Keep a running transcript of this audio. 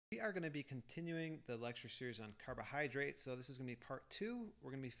are going to be continuing the lecture series on carbohydrates. So this is going to be part 2.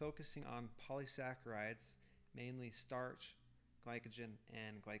 We're going to be focusing on polysaccharides, mainly starch, glycogen,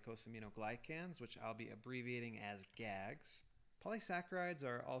 and glycosaminoglycans, which I'll be abbreviating as Gags. Polysaccharides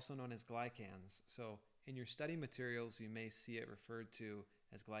are also known as glycans. So in your study materials, you may see it referred to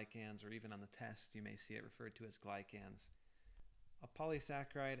as glycans, or even on the test, you may see it referred to as glycans. A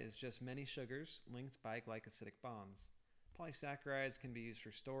polysaccharide is just many sugars linked by glycosidic bonds. Polysaccharides can be used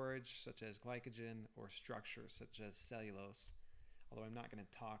for storage, such as glycogen, or structure, such as cellulose, although I'm not going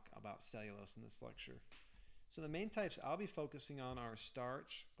to talk about cellulose in this lecture. So the main types I'll be focusing on are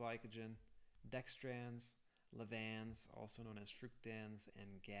starch, glycogen, dextrans, Lavance, also known as fructans,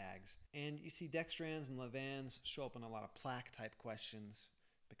 and Gags. And you see dextrans and Lavance show up in a lot of plaque type questions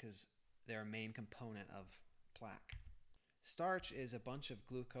because they're a main component of plaque. Starch is a bunch of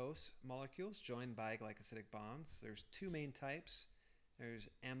glucose molecules joined by glycosidic bonds. There's two main types. There's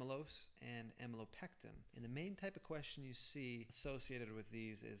amylose and amylopectin. And the main type of question you see associated with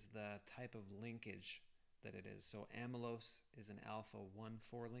these is the type of linkage that it is. So amylose is an alpha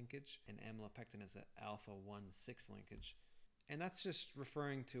 1,4 linkage, and amylopectin is an alpha 1,6 linkage. And that's just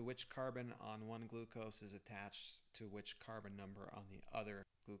referring to which carbon on one glucose is attached to which carbon number on the other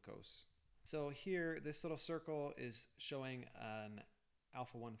glucose. So here, this little circle is showing an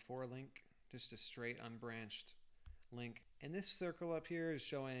alpha 1,4 link, just a straight unbranched link. And this circle up here is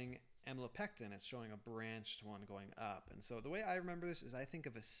showing amylopectin. It's showing a branched one going up. And so the way I remember this is I think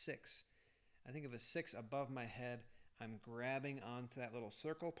of a 6. I think of a 6 above my head. I'm grabbing onto that little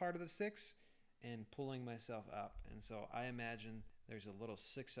circle part of the 6 and pulling myself up. And so I imagine there's a little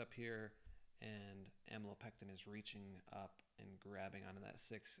 6 up here, and amylopectin is reaching up and grabbing onto that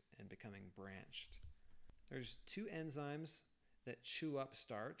 6 and becoming branched. There's two enzymes that chew up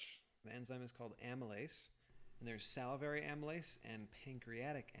starch. The enzyme is called amylase, and there's salivary amylase and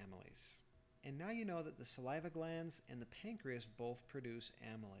pancreatic amylase. And now you know that the saliva glands and the pancreas both produce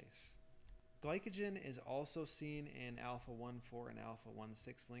amylase. Glycogen is also seen in alpha 1,4 and alpha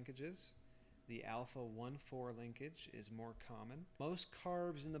 1,6 linkages. The alpha 1,4 linkage is more common. Most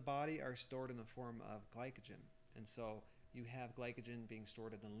carbs in the body are stored in the form of glycogen. And so you have glycogen being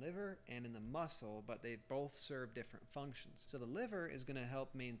stored in the liver and in the muscle, but they both serve different functions. So the liver is going to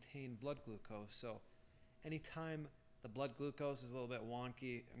help maintain blood glucose. So anytime the blood glucose is a little bit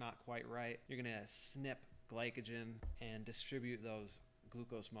wonky, not quite right, you're going to snip glycogen and distribute those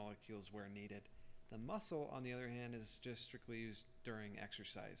glucose molecules where needed. The muscle, on the other hand, is just strictly used during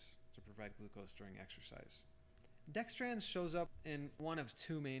exercise to provide glucose during exercise. Dextrans shows up in one of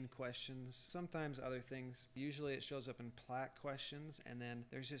two main questions, sometimes other things. Usually it shows up in plaque questions, and then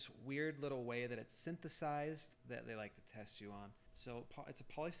there's this weird little way that it's synthesized that they like to test you on. So it's a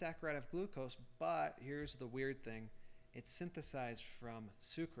polysaccharide of glucose, but here's the weird thing. It's synthesized from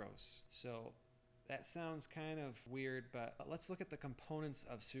sucrose. So that sounds kind of weird, but let's look at the components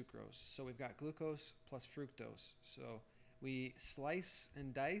of sucrose. So we've got glucose plus fructose. So we slice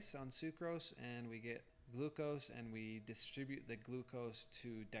and dice on sucrose and we get glucose, and we distribute the glucose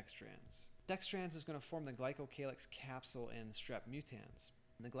to dextrans. Dextrans is going to form the glycocalyx capsule in strep mutans.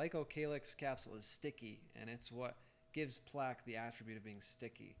 And the glycocalyx capsule is sticky, and it's what gives plaque the attribute of being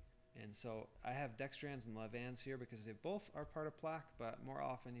sticky. And so I have dextrans and Lavance here because they both are part of plaque, but more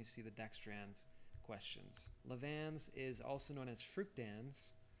often you see the dextrans questions. Lavance is also known as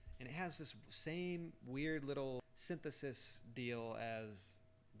fructans, and it has this same weird little synthesis deal as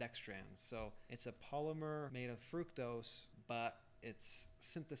dextrans. So it's a polymer made of fructose, but it's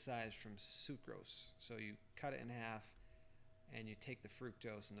synthesized from sucrose. So you cut it in half and you take the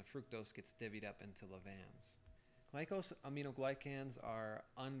fructose, and the fructose gets divvied up into Lavance. Glycosaminoglycans are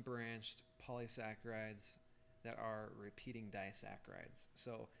unbranched polysaccharides that are repeating disaccharides.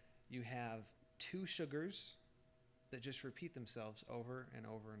 So you have two sugars that just repeat themselves over and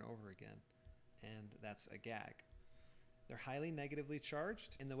over and over again, and that's a gag. They're highly negatively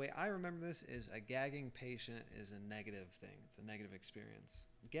charged, and the way I remember this is a gagging patient is a negative thing. It's a negative experience.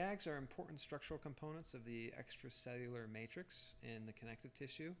 Gags are important structural components of the extracellular matrix in the connective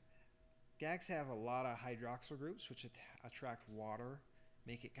tissue. Gags have a lot of hydroxyl groups which attract water,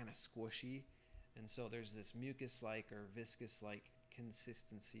 make it kind of squishy, and so there's this mucus-like or viscous-like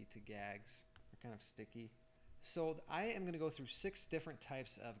consistency to Gags. They're kind of sticky. So I am going to go through 6 different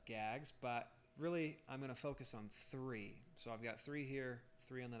types of Gags, but really I'm going to focus on 3. So I've got 3 here,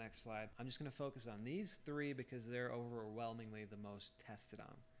 3 on the next slide. I'm just going to focus on these 3 because they're overwhelmingly the most tested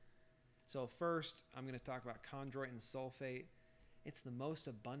on. So first, I'm going to talk about chondroitin sulfate. It's the most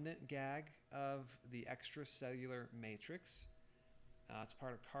abundant Gag of the extracellular matrix. It's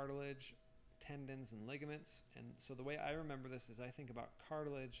part of cartilage, tendons and ligaments. And so the way I remember this is I think about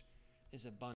cartilage is a bundle.